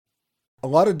A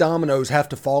lot of dominoes have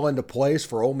to fall into place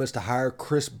for Ole Miss to hire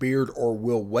Chris Beard or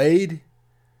Will Wade.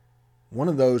 One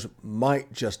of those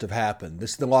might just have happened.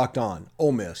 This is the Locked On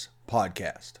Ole Miss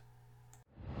podcast.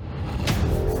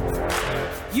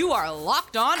 You are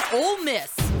Locked On Ole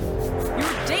Miss,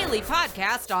 your daily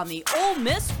podcast on the Ole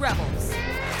Miss Rebels.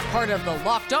 Part of the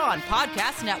Locked On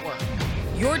Podcast Network,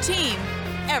 your team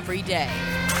every day.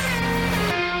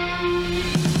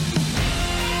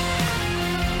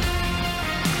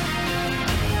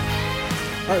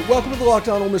 All right, welcome to the Locked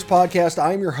On Ole Miss podcast.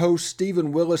 I'm your host,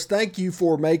 Stephen Willis. Thank you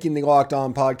for making the Locked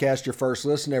On podcast your first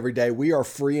listen every day. We are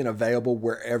free and available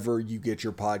wherever you get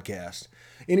your podcast.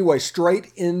 Anyway,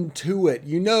 straight into it.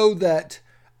 You know that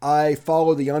I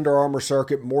follow the Under Armour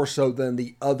circuit more so than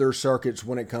the other circuits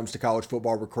when it comes to college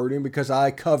football recruiting because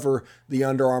I cover the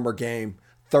Under Armour game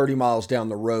 30 miles down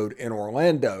the road in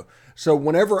Orlando. So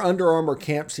whenever Under Armour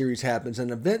Camp Series happens and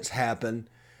events happen,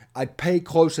 I pay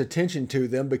close attention to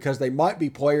them because they might be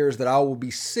players that I will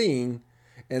be seeing,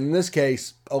 in this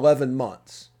case, 11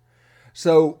 months.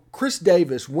 So Chris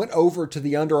Davis went over to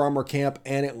the Under Armour camp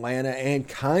in Atlanta and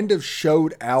kind of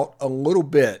showed out a little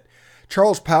bit.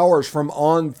 Charles Powers from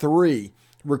On3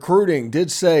 Recruiting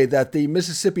did say that the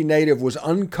Mississippi native was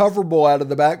uncoverable out of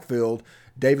the backfield.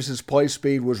 Davis's play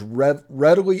speed was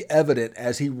readily evident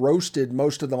as he roasted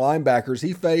most of the linebackers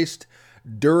he faced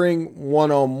during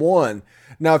one-on-one.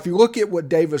 Now, if you look at what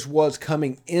Davis was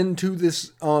coming into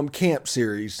this camp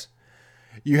series,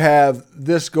 you have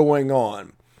this going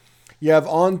on. You have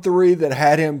On3 that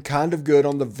had him kind of good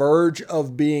on the verge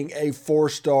of being a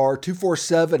 4-star.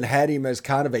 247 had him as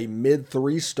kind of a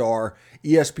mid-3-star.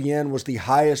 ESPN was the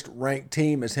highest ranked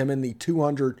team as him in the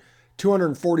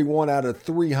 241 out of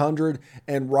 300.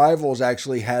 And Rivals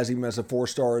actually has him as a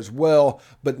 4-star as well,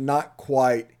 but not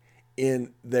quite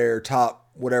in their top,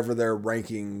 whatever their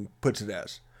ranking puts it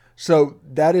as. So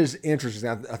that is interesting.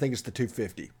 I think it's the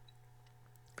 250.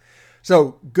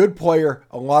 So good player,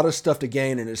 a lot of stuff to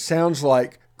gain, and it sounds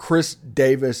like Chris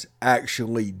Davis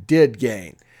actually did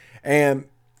gain. And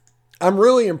I'm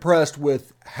really impressed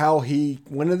with how he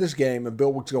went into this game and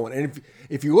built what's going. And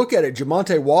if you look at it,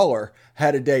 Jamonte Waller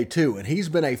had a day too, and he's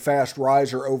been a fast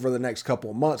riser over the next couple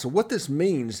of months. So what this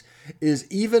means is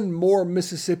even more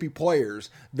Mississippi players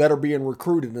that are being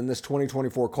recruited in this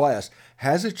 2024 class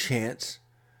has a chance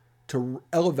to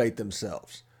elevate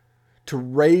themselves, to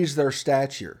raise their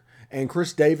stature. And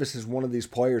Chris Davis is one of these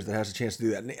players that has a chance to do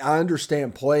that. And I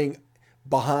understand playing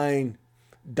behind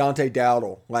Dante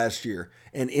Dowdle last year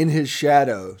and in his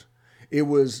shadows, it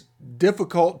was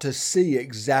difficult to see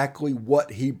exactly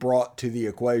what he brought to the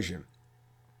equation.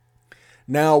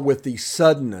 Now with the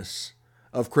suddenness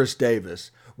of Chris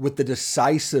Davis, with the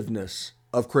decisiveness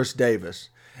of Chris Davis,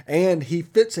 and he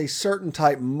fits a certain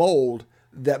type mold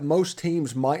that most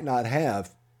teams might not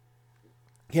have,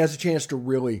 he has a chance to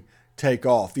really take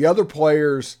off. The other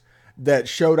players that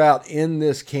showed out in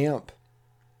this camp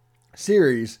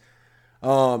series,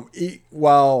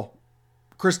 while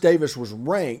Chris Davis was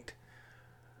ranked,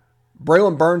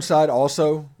 Braylon Burnside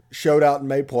also showed out and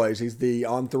made plays. He's the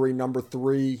On3 number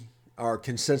 3, or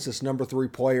consensus number 3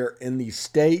 player in the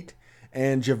state,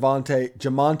 and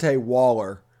Jamonte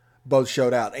Waller both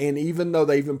showed out. And even though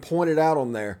they even pointed out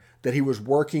on there that he was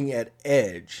working at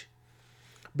edge,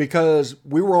 because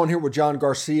we were on here with John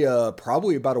Garcia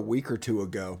probably about a week or two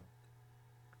ago,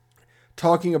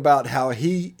 talking about how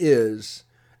he is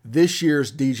this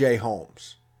year's DJ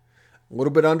Holmes. A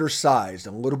little bit undersized,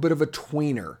 a little bit of a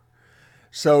tweener.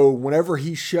 So whenever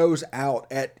he shows out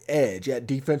at edge, at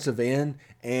defensive end,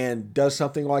 and does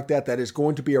something like that, that is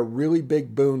going to be a really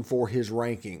big boon for his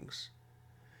rankings.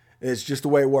 It's just the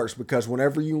way it works, because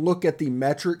whenever you look at the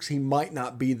metrics, he might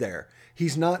not be there.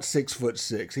 He's not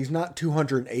 6'6". He's not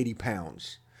 280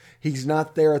 pounds. He's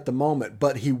not there at the moment,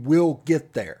 but he will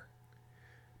get there.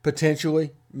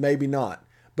 Potentially, maybe not.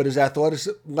 But his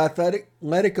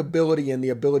athletic ability and the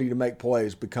ability to make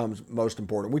plays becomes most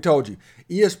important. We told you,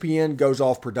 ESPN goes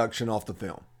off production off the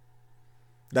film.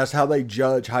 That's how they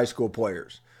judge high school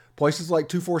players. Places like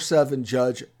 247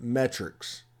 judge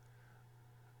metrics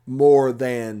more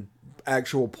than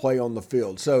actual play on the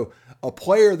field. So a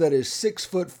player that is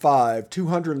 6'5",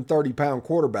 230-pound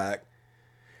quarterback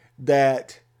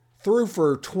that threw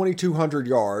for 2,200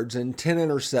 yards and 10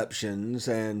 interceptions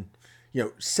and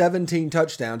 17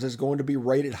 touchdowns is going to be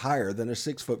rated higher than a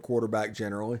 6-foot quarterback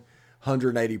generally,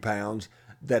 180 pounds,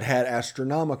 that had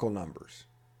astronomical numbers.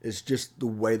 It's just the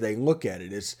way they look at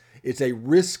it. It's a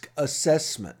risk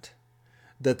assessment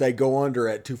that they go under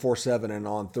at 247 and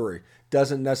On3.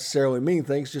 Doesn't necessarily mean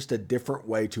things, just a different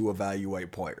way to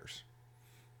evaluate players.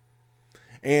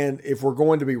 And if we're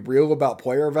going to be real about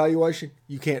player evaluation,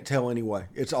 you can't tell anyway.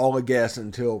 It's all a guess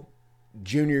until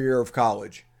junior year of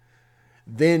college.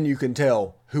 Then you can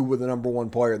tell who the number one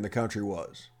player in the country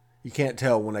was. You can't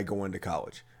tell when they go into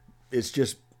college. It's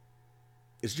just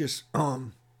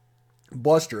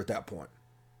bluster at that point.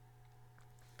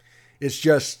 It's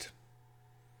just,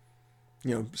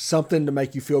 something to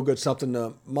make you feel good, something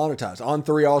to monetize.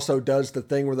 On3 also does the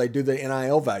thing where they do the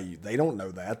NIL value. They don't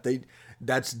know that.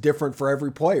 That's different for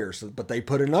every player, but they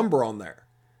put a number on there.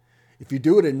 If you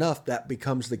do it enough, that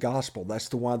becomes the gospel. That's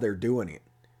the why they're doing it.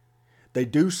 They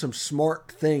do some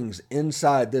smart things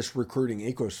inside this recruiting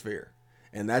ecosphere.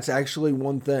 And that's actually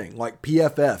one thing. Like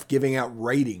PFF giving out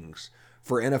ratings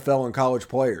for NFL and college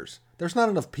players. There's not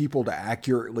enough people to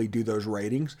accurately do those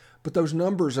ratings, but those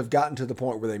numbers have gotten to the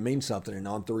point where they mean something, and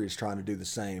On3 is trying to do the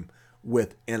same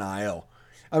with NIL.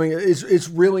 I mean, it's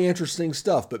really interesting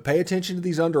stuff, but pay attention to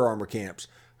these Under Armour camps.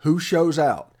 Who shows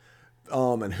out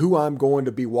and who I'm going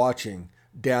to be watching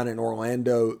down in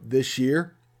Orlando this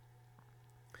year.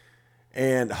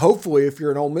 And hopefully, if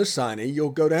you're an Ole Miss signee,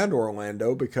 you'll go down to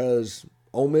Orlando because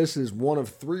Ole Miss is one of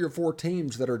 3 or 4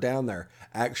 teams that are down there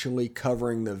actually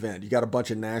covering the event. You got a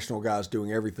bunch of national guys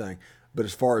doing everything, but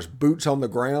as far as boots on the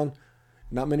ground,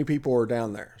 not many people are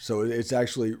down there. So it's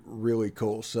actually really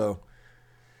cool. So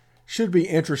should be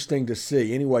interesting to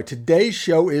see. Anyway, today's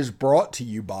show is brought to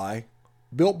you by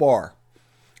Built Bar.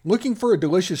 Looking for a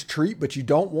delicious treat, but you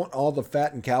don't want all the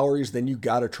fat and calories? Then you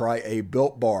got to try a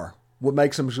Built Bar. What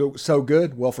makes them so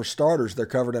good? Well, for starters, they're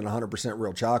covered in 100%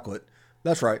 real chocolate.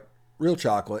 That's right, real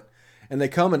chocolate. And they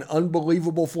come in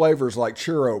unbelievable flavors like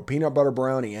churro, peanut butter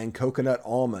brownie, and coconut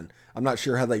almond. I'm not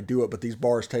sure how they do it, but these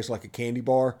bars taste like a candy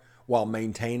bar while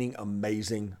maintaining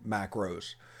amazing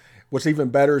macros. What's even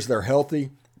better is they're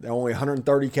healthy. They're only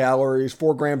 130 calories,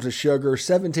 4 grams of sugar,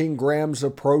 17 grams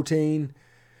of protein.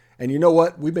 And you know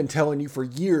what? We've been telling you for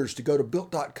years to go to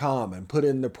Built.com and put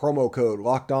in the promo code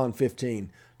LOCKEDON15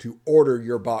 to order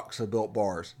your box of Built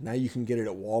Bars. Now you can get it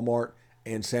at Walmart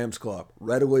and Sam's Club.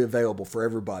 Readily available for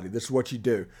everybody. This is what you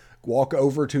do. Walk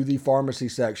over to the pharmacy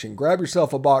section. Grab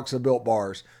yourself a box of Built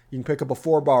Bars. You can pick up a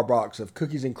 4-bar box of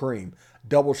cookies and cream,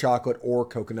 double chocolate, or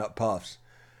coconut puffs.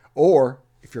 Or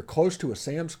if you're close to a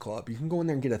Sam's Club, you can go in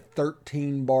there and get a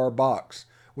 13-bar box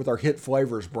with our hit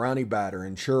flavors, brownie batter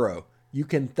and churro. You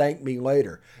can thank me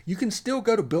later. You can still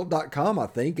go to Built.com, I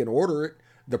think, and order it.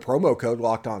 The promo code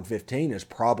LOCKEDON15 is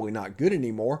probably not good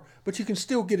anymore, but you can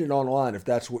still get it online if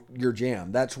that's what your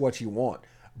jam. That's what you want.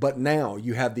 But now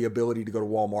you have the ability to go to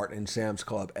Walmart and Sam's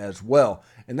Club as well.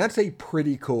 And that's a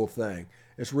pretty cool thing.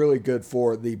 It's really good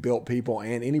for the Built people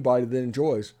and anybody that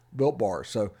enjoys Built Bars.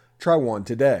 So try one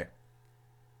today.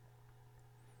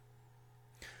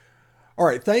 All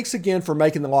right, thanks again for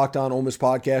making the Locked On Ole Miss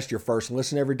podcast your first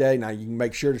listen every day. Now, you can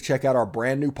make sure to check out our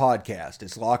brand new podcast.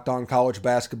 It's Locked On College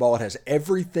Basketball. It has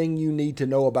everything you need to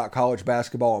know about college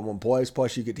basketball in one place.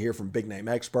 Plus, you get to hear from big-name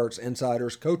experts,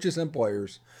 insiders, coaches, and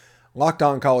players. Locked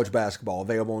On College Basketball,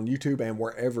 available on YouTube and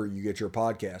wherever you get your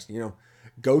podcast.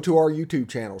 Go to our YouTube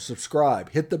channel,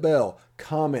 subscribe, hit the bell,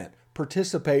 comment,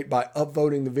 participate by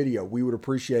upvoting the video. We would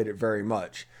appreciate it very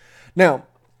much. Now,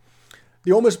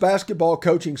 the Ole Miss basketball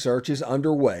coaching search is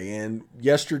underway, and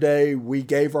yesterday we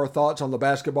gave our thoughts on the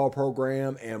basketball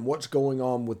program and what's going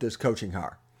on with this coaching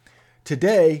hire.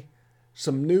 Today,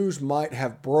 some news might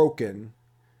have broken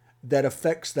that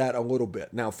affects that a little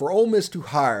bit. Now, for Ole Miss to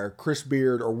hire Chris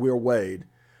Beard or Will Wade,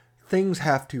 things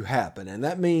have to happen, and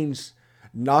that means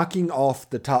knocking off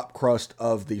the top crust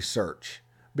of the search,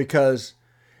 because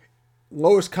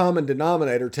lowest common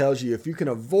denominator tells you if you can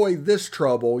avoid this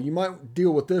trouble, you might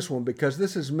deal with this one because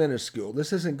this is minuscule.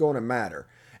 This isn't going to matter.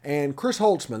 And Chris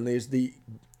Holtzman is the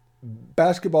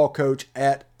basketball coach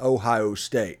at Ohio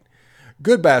State.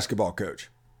 Good basketball coach.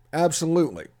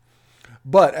 Absolutely.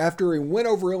 But after he went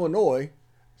over Illinois,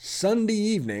 Sunday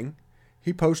evening,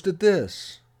 he posted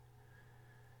this.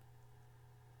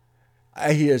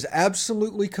 He is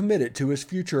absolutely committed to his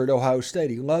future at Ohio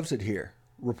State. He loves it here.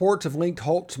 Reports have linked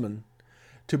Holtzman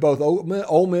to both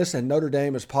Ole Miss and Notre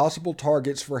Dame as possible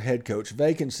targets for head coach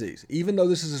vacancies. Even though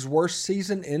this is his worst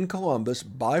season in Columbus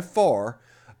by far,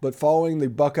 but following the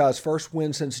Buckeyes' first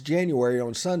win since January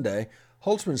on Sunday,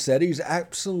 Holtzman said he's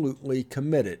absolutely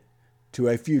committed to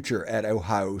a future at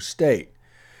Ohio State.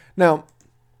 Now,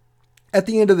 at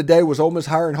the end of the day, was Ole Miss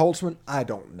hiring Holtzman? I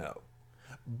don't know.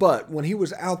 But when he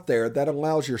was out there, that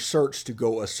allows your search to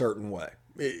go a certain way.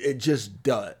 It just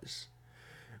does.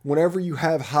 Whenever you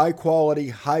have high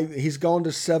quality, he's gone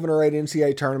to 7 or 8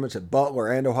 NCAA tournaments at Butler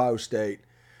and Ohio State.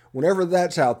 Whenever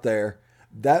that's out there,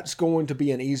 that's going to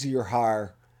be an easier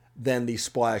hire than the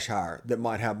splash hire that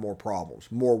might have more problems,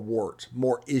 more warts,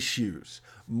 more issues,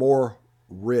 more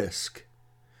risk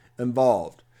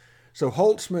involved. So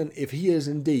Holtzman, if he is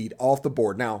indeed off the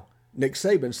board, now Nick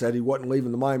Saban said he wasn't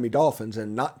leaving the Miami Dolphins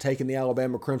and not taking the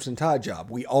Alabama Crimson Tide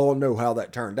job. We all know how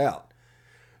that turned out.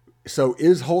 So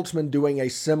is Holtzman doing a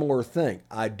similar thing?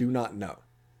 I do not know.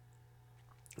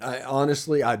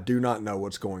 I do not know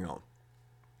what's going on.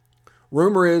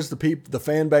 Rumor is the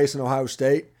fan base in Ohio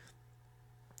State,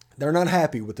 they're not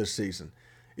happy with this season.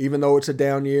 Even though it's a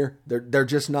down year, they're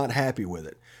just not happy with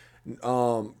it.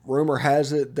 Rumor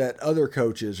has it that other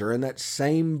coaches are in that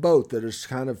same boat that is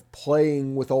kind of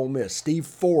playing with Ole Miss. Steve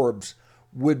Forbes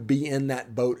would be in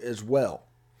that boat as well.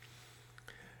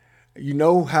 You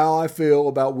know how I feel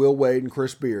about Will Wade and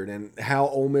Chris Beard and how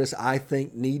Ole Miss, I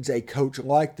think, needs a coach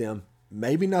like them.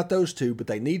 Maybe not those two, but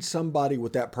they need somebody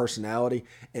with that personality.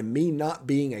 And me not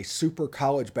being a super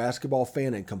college basketball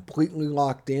fan and completely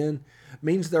locked in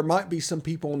means there might be some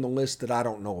people on the list that I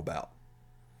don't know about.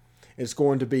 It's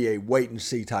going to be a wait and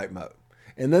see type mode.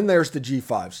 And then there's the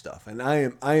G5 stuff. And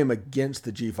I am against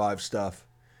the G5 stuff.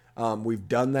 We've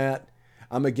done that.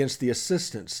 I'm against the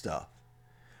assistant stuff.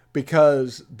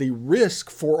 Because the risk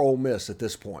for Ole Miss at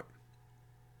this point,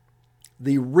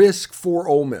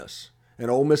 and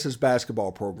Ole Miss's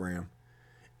basketball program,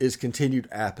 is continued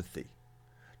apathy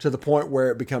to the point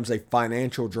where it becomes a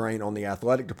financial drain on the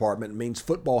athletic department. It means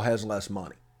football has less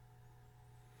money.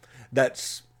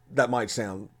 That might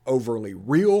sound overly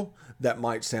real. That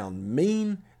might sound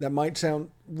mean. That might sound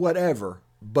whatever,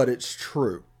 but it's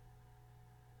true.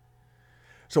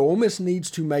 So Ole Miss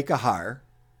needs to make a hire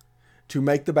to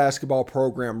make the basketball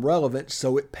program relevant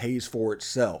so it pays for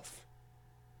itself.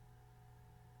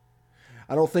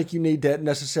 I don't think you need to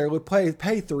necessarily pay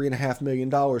 $3.5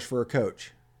 million for a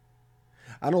coach.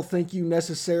 I don't think you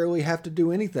necessarily have to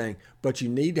do anything, but you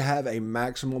need to have a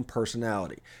maximum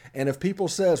personality. And if people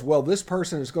says, well, this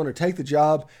person is going to take the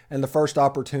job and the first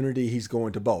opportunity he's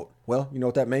going to bolt. Well, you know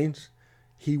what that means?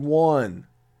 He won.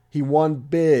 He won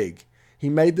big. He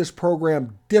made this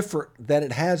program different than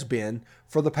it has been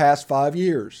for the past 5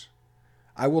 years.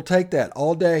 I will take that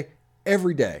all day,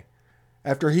 every day.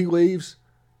 After he leaves,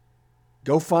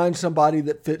 go find somebody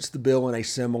that fits the bill in a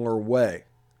similar way.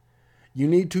 You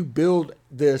need to build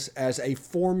this as a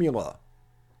formula.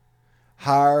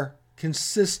 Hire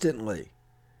consistently.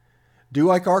 Do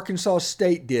like Arkansas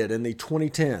State did in the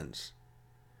 2010s,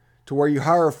 to where you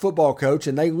hire a football coach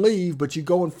and they leave, but you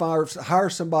go and hire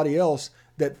somebody else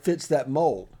that fits that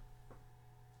mold.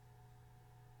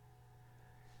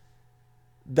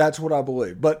 That's what I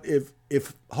believe. But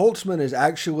if Holtzman is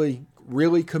actually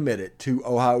really committed to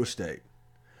Ohio State,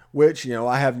 which,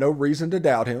 I have no reason to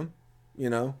doubt him,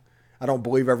 I don't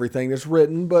believe everything that's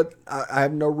written, but I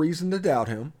have no reason to doubt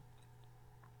him.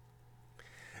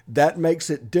 That makes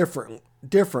it different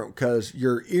because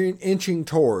you're inching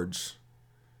towards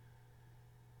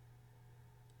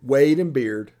Wade and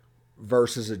Beard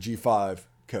versus a G5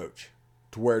 coach,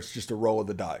 to where it's just a roll of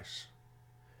the dice.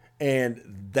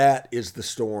 And that is the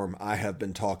storm I have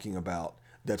been talking about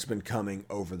that's been coming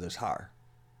over this hire.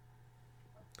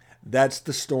 That's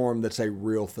the storm that's a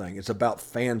real thing. It's about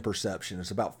fan perception.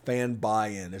 It's about fan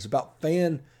buy-in. It's about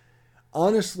fan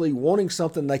honestly wanting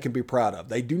something they can be proud of.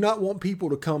 They do not want people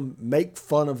to come make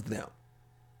fun of them.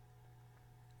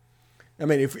 I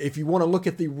mean, if you want to look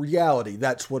at the reality,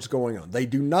 that's what's going on. They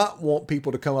do not want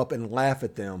people to come up and laugh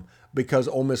at them because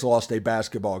Ole Miss lost a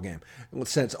basketball game.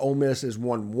 Since Ole Miss has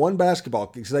won one basketball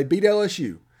game, so they beat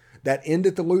LSU, that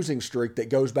ended the losing streak that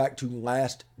goes back to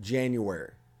last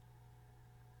January.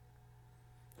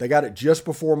 They got it just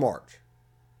before March.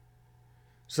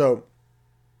 So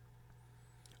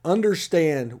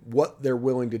understand what they're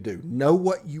willing to do. Know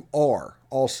what you are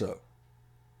also.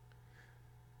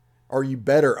 Or you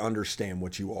better understand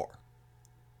what you are.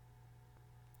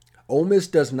 Ole Miss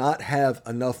does not have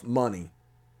enough money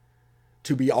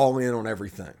to be all in on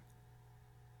everything.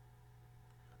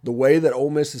 The way that Ole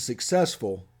Miss is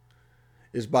successful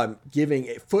is by giving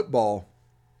football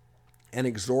an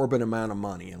exorbitant amount of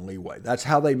money and leeway. That's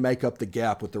how they make up the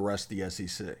gap with the rest of the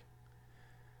SEC.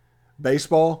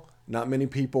 Baseball, not many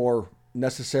people are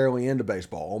necessarily into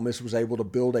baseball. Ole Miss was able to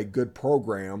build a good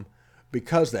program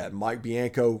because that. Mike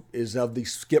Bianco is of the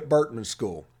Skip Bertman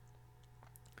school,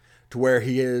 to where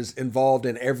he is involved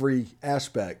in every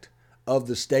aspect of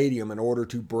the stadium in order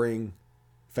to bring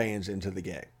fans into the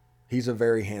game. He's a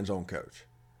very hands-on coach.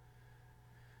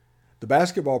 The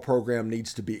basketball program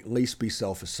needs to at least be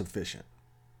self-sufficient.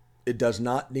 It does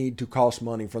not need to cost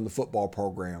money from the football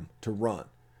program to run.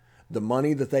 The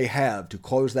money that they have to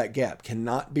close that gap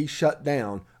cannot be shut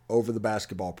down over the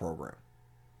basketball program.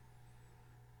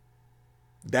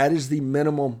 That is the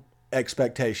minimum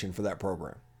expectation for that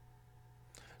program.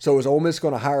 So is Ole Miss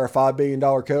going to hire a $5 billion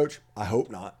coach? I hope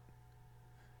not.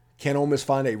 Can Ole Miss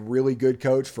find a really good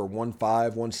coach for 1.5,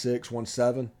 1.6,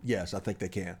 1.7? Yes, I think they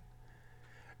can.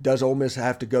 Does Ole Miss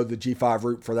have to go the G5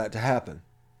 route for that to happen?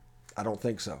 I don't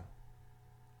think so.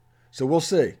 So we'll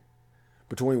see.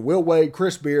 Between Will Wade,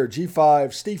 Chris Beard,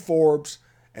 G5, Steve Forbes,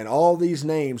 and all these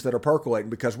names that are percolating,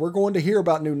 because we're going to hear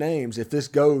about new names if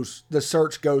the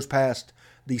search goes past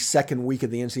the second week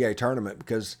of the NCAA tournament,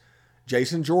 because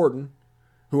Jason Jordan,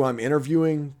 who I'm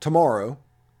interviewing tomorrow,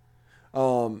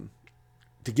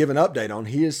 to give an update on,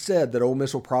 he has said that Ole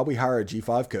Miss will probably hire a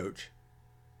G5 coach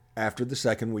after the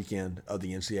second weekend of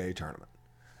the NCAA tournament.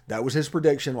 That was his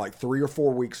prediction like 3 or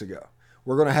 4 weeks ago.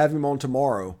 We're going to have him on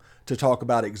tomorrow to talk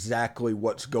about exactly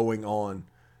what's going on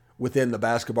within the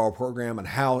basketball program and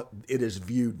how it is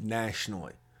viewed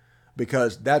nationally,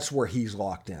 because that's where he's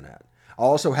locked in at. I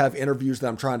also have interviews that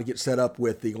I'm trying to get set up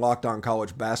with the Locked On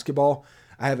College Basketball.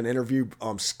 I have an interview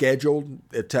scheduled,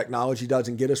 if technology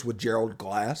doesn't get us, with Gerald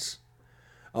Glass.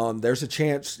 There's a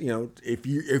chance,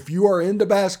 if you are into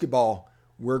basketball,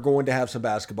 we're going to have some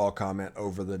basketball comment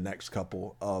over the next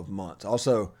couple of months.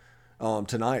 Also,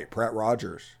 tonight, Pratt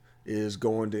Rogers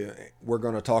we're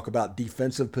going to talk about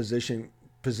defensive position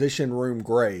room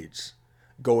grades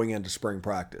going into spring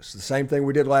practice. The same thing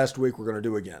we did last week, we're going to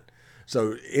do again.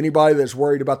 So anybody that's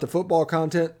worried about the football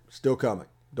content, still coming.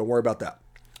 Don't worry about that.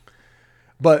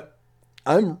 But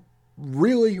I'm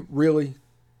really, really,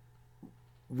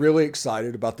 really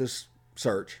excited about this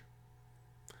search.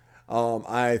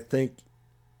 I think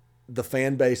the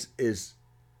fan base is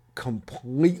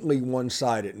completely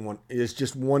one-sided and it's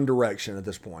just one direction at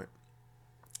this point.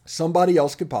 Somebody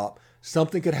else could pop.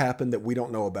 Something could happen that we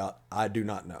don't know about. I do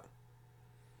not know.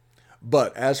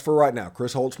 But as for right now,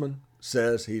 Chris Holtzman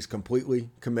says he's completely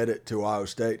committed to Ohio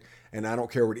State, and I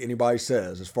don't care what anybody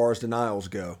says. As far as denials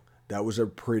go, that was a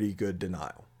pretty good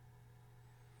denial.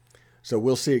 So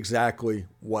we'll see exactly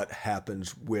what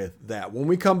happens with that. When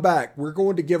we come back, we're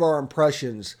going to give our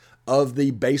impressions of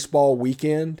the baseball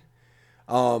weekend.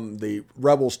 The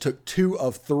Rebels took 2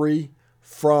 of 3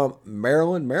 from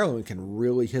Maryland. Maryland can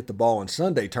really hit the ball, and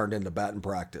Sunday turned into batting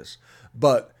practice.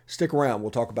 But stick around.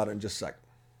 We'll talk about it in just a second.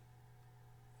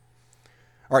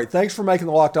 All right, thanks for making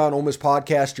the Locked On Ole Miss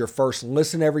podcast your first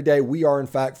listen every day. We are, in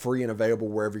fact, free and available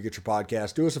wherever you get your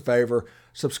podcast. Do us a favor,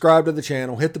 subscribe to the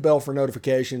channel, hit the bell for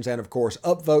notifications, and, of course,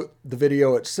 upvote the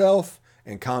video itself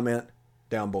and comment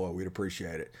down below. We'd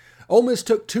appreciate it. Ole Miss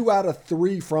took 2 out of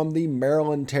 3 from the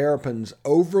Maryland Terrapins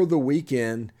over the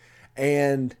weekend,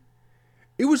 and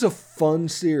it was a fun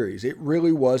series. It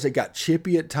really was. It got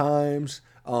chippy at times.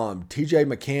 TJ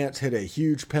McCants hit a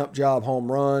huge pimp job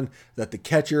home run that the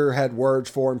catcher had words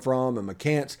for him from, and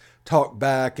McCants talked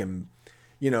back, and,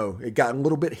 it got a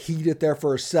little bit heated there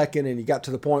for a second, and he got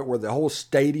to the point where the whole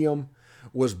stadium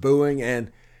was booing.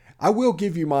 And I will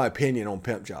give you my opinion on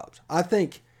pimp jobs. I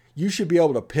think you should be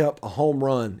able to pimp a home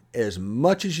run as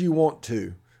much as you want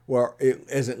to, or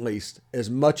at least as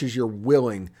much as you're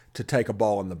willing to take a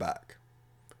ball in the back,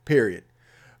 period.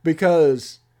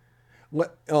 Because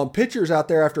pitchers out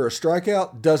there after a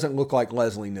strikeout doesn't look like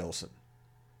Leslie Nielsen,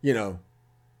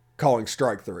 calling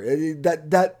strike 3.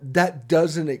 That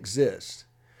doesn't exist.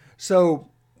 So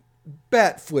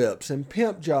bat flips and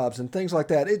pimp jobs and things like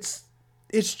that,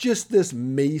 it's just this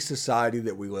me society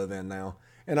that we live in now.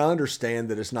 And I understand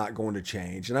that it's not going to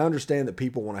change. And I understand that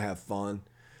people want to have fun.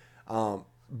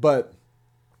 But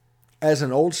as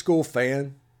an old school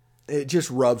fan, it just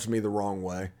rubs me the wrong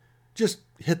way. Just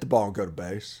hit the ball and go to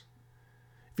base.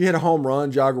 If you hit a home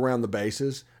run, jog around the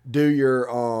bases, do your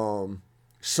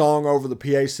song over the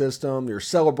PA system, your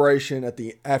celebration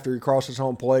after he crosses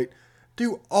home plate,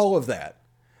 do all of that.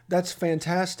 That's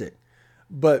fantastic.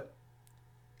 But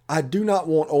I do not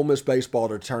want Ole Miss baseball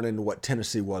to turn into what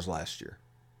Tennessee was last year.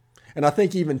 And I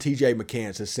think even TJ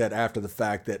McCants has said after the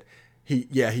fact that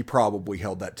he probably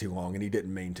held that too long and he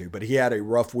didn't mean to. But he had a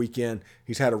rough weekend.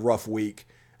 He's had a rough week.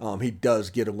 He does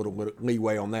get a little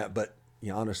leeway on that, but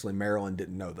honestly, Maryland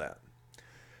didn't know that.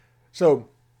 So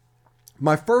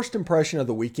my first impression of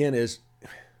the weekend is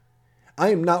I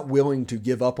am not willing to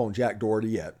give up on Jack Doherty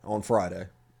yet on Friday.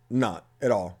 Not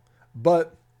at all.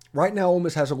 But right now, Ole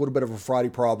Miss has a little bit of a Friday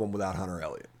problem without Hunter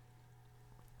Elliott.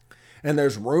 And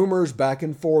there's rumors back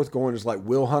and forth going as like,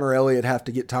 will Hunter Elliott have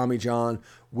to get Tommy John?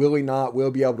 Will he not? Will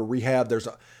he be able to rehab?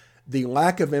 The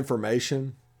lack of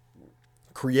information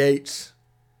creates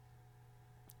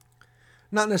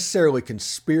not necessarily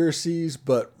conspiracies,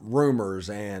 but rumors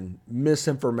and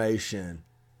misinformation.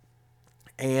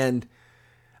 And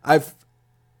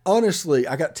honestly,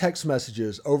 I got text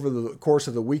messages over the course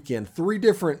of the weekend, 3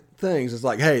 different things. It's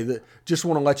like, hey, just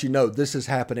want to let you know this is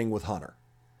happening with Hunter.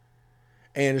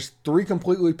 And it's 3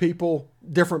 completely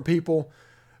different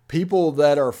people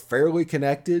that are fairly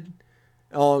connected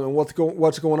on what's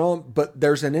going on. But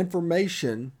there's an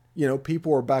information,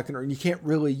 people are backing her, and you can't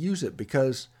really use it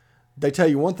because they tell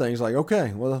you one thing. It's like,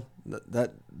 okay, well,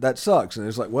 that sucks. And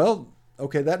it's like, well,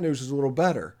 okay, that news is a little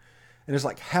better. And it's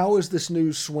like, how is this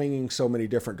news swinging so many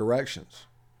different directions?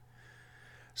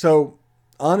 So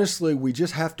honestly, we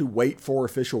just have to wait for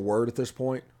official word at this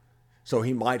point. So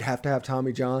he might have to have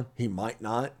Tommy John. He might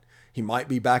not. He might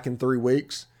be back in 3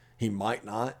 weeks. He might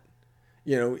not.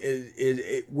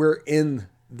 We're in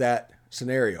that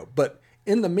scenario. But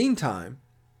in the meantime,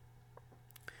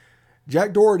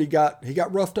 Jack Doherty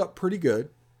got roughed up pretty good.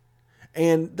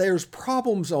 And there's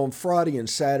problems on Friday and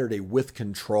Saturday with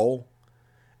control.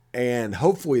 And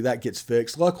hopefully that gets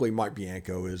fixed. Luckily, Mike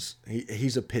Bianco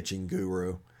he's a pitching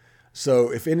guru.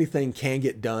 So if anything can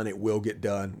get done, it will get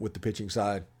done with the pitching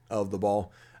side of the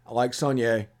ball. Like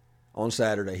Sonnier on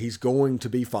Saturday, he's going to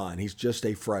be fine. He's just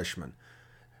a freshman.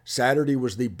 Saturday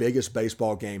was the biggest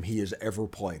baseball game he has ever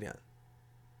played in.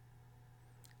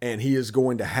 And he is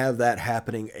going to have that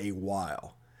happening a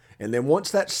while. And then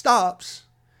once that stops,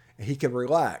 he can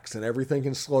relax and everything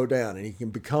can slow down and he can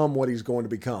become what he's going to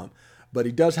become. But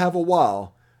he does have a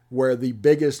while where the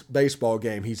biggest baseball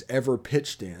game he's ever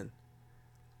pitched in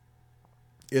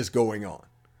is going on.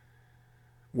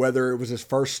 Whether it was his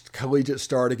first collegiate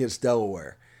start against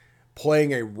Delaware,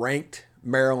 playing a ranked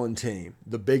Maryland team,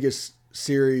 the biggest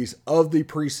series of the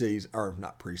preseason, or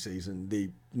not preseason,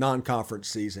 the non-conference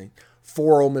season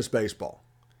for Ole Miss baseball.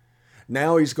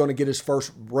 Now he's going to get his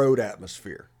first road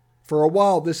atmosphere. For a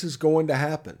while, this is going to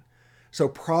happen. So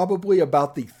probably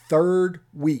about the 3rd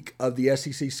week of the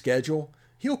SEC schedule,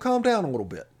 he'll calm down a little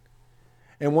bit.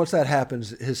 And once that happens,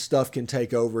 his stuff can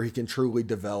take over. He can truly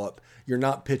develop. You're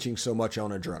not pitching so much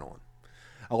on adrenaline.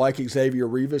 I like Xavier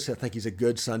Rivas. I think he's a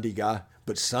good Sunday guy.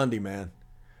 But Sunday, man,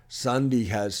 Sunday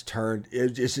has turned,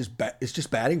 it's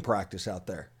just batting practice out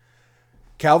there.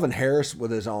 Calvin Harris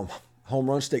with his home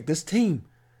run stick. This team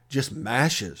just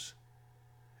mashes.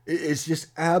 It's just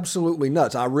absolutely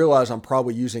nuts. I realize I'm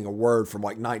probably using a word from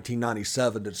like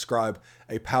 1997 to describe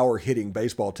a power hitting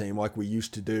baseball team like we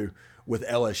used to do with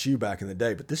LSU back in the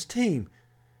day. But this team,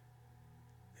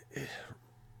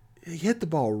 they hit the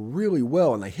ball really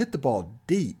well and they hit the ball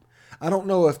deep. I don't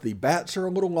know if the bats are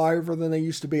a little lighter than they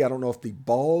used to be. I don't know if the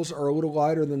balls are a little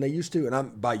lighter than they used to.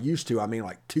 And by used to, I mean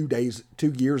like 2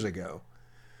 years ago.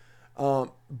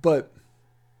 But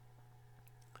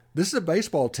this is a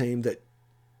baseball team that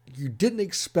you didn't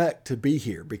expect to be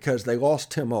here because they lost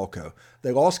Tim Ulko.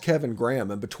 They lost Kevin Graham.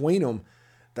 And between them,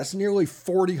 that's nearly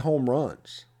 40 home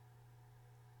runs.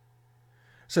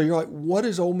 So you're like, what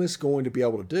is Ole Miss going to be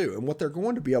able to do? And what they're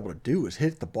going to be able to do is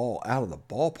hit the ball out of the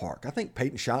ballpark. I think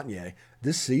Peyton Chatagnier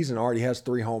this season already has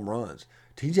 3 home runs.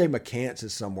 TJ McCants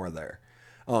is somewhere there.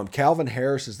 Calvin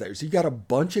Harris is there. So you got a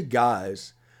bunch of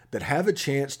guys that have a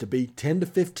chance to be 10 to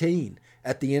 15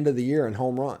 at the end of the year in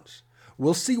home runs.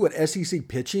 We'll see what SEC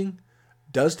pitching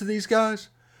does to these guys,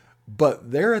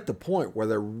 but they're at the point where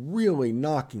they're really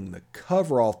knocking the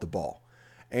cover off the ball.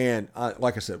 And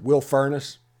like I said, Will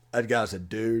Furnace, that guy's a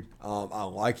dude. I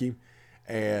like him.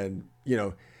 And,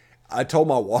 I told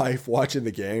my wife watching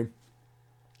the game,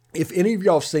 if any of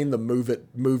y'all have seen the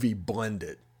movie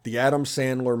Blended, the Adam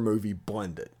Sandler movie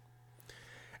Blended,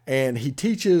 and he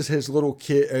teaches this little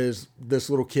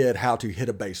kid how to hit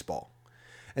a baseball.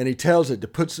 And he tells it to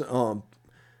put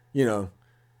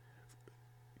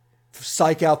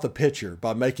psych out the pitcher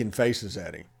by making faces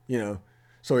at him,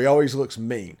 so he always looks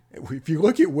mean. If you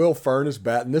look at Will Furnace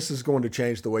batting, this is going to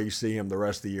change the way you see him the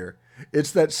rest of the year.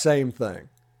 It's that same thing.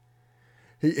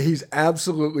 He's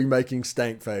absolutely making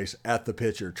stank face at the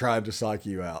pitcher, trying to psych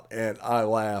you out. And I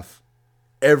laugh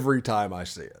every time I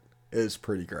see it. It's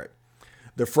pretty great.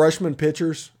 The freshman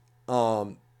pitchers,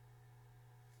 enjoyed.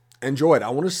 I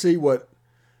want to see what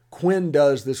Quinn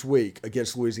does this week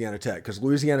against Louisiana Tech, because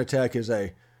Louisiana Tech is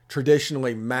a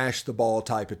traditionally mash the ball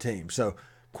type of team. So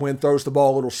Quinn throws the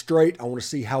ball a little straight. I want to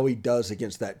see how he does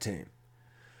against that team,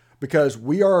 because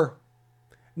we are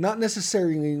not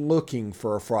necessarily looking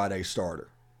for a Friday starter.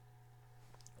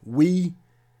 We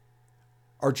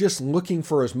are just looking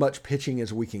for as much pitching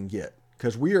as we can get,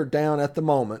 because we are down at the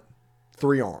moment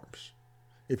 3 arms.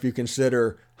 If you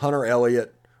consider Hunter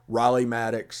Elliott, Riley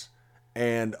Maddox,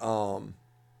 and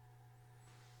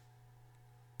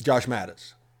Josh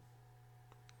Mattis.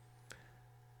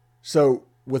 So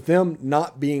with them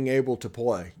not being able to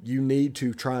play, you need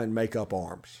to try and make up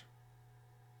arms.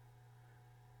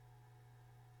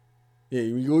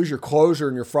 You lose your closer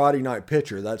and your Friday night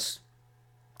pitcher. That's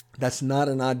not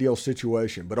an ideal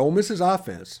situation. But Ole Miss's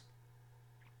offense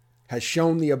has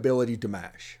shown the ability to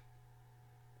mash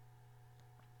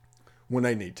when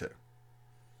they need to.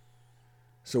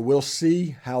 So we'll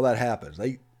see how that happens.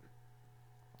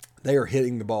 They are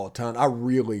hitting the ball a ton. I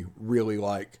really, really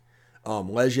like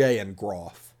Leger and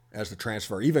Groff as the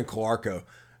transfer. Even Calarco.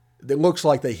 It looks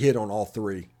like they hit on all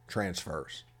three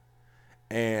transfers.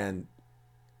 And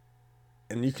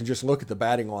you can just look at the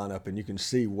batting lineup and you can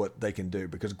see what they can do,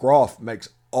 because Groff makes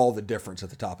all the difference at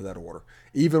the top of that order.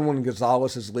 Even when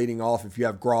Gonzalez is leading off, if you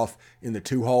have Groff in the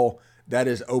 2-hole, that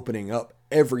is opening up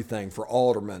everything for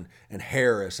Alderman and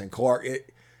Harris and Clark.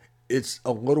 It's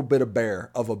a little bit of a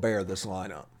bear, this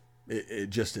lineup. It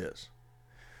just is.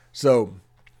 So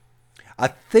I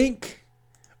think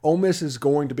Ole Miss is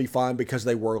going to be fine because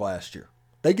they were last year.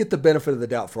 They get the benefit of the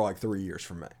doubt for like 3 years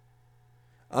from me.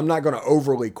 I'm not going to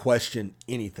overly question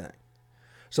anything.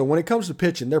 So when it comes to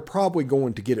pitching, they're probably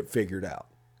going to get it figured out.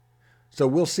 So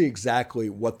we'll see exactly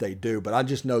what they do. But I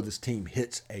just know this team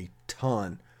hits a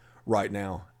ton right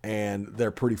now, and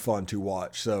they're pretty fun to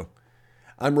watch. So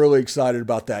I'm really excited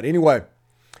about that. Anyway,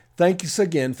 thanks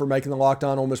again for making the Locked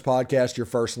On Ole Miss podcast your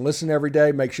first listen every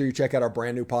day. Make sure you check out our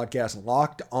brand new podcast,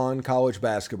 Locked On College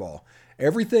Basketball.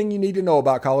 Everything you need to know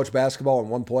about college basketball in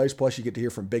one place, plus you get to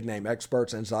hear from big-name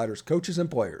experts, insiders, coaches,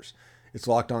 and players. It's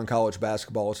Locked On College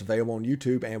Basketball. It's available on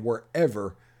YouTube and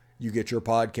wherever you get your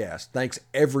podcast. Thanks,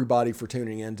 everybody, for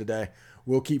tuning in today.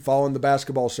 We'll keep following the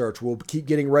basketball search. We'll keep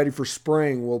getting ready for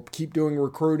spring. We'll keep doing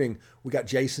recruiting. We got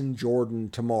Jason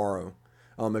Jordan tomorrow.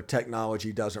 If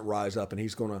technology doesn't rise up, and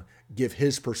he's going to give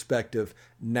his perspective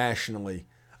nationally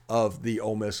of the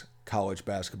Ole Miss college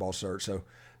basketball search. So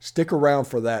stick around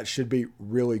for that. Should be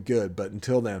really good. But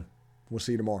until then, we'll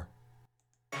see you tomorrow.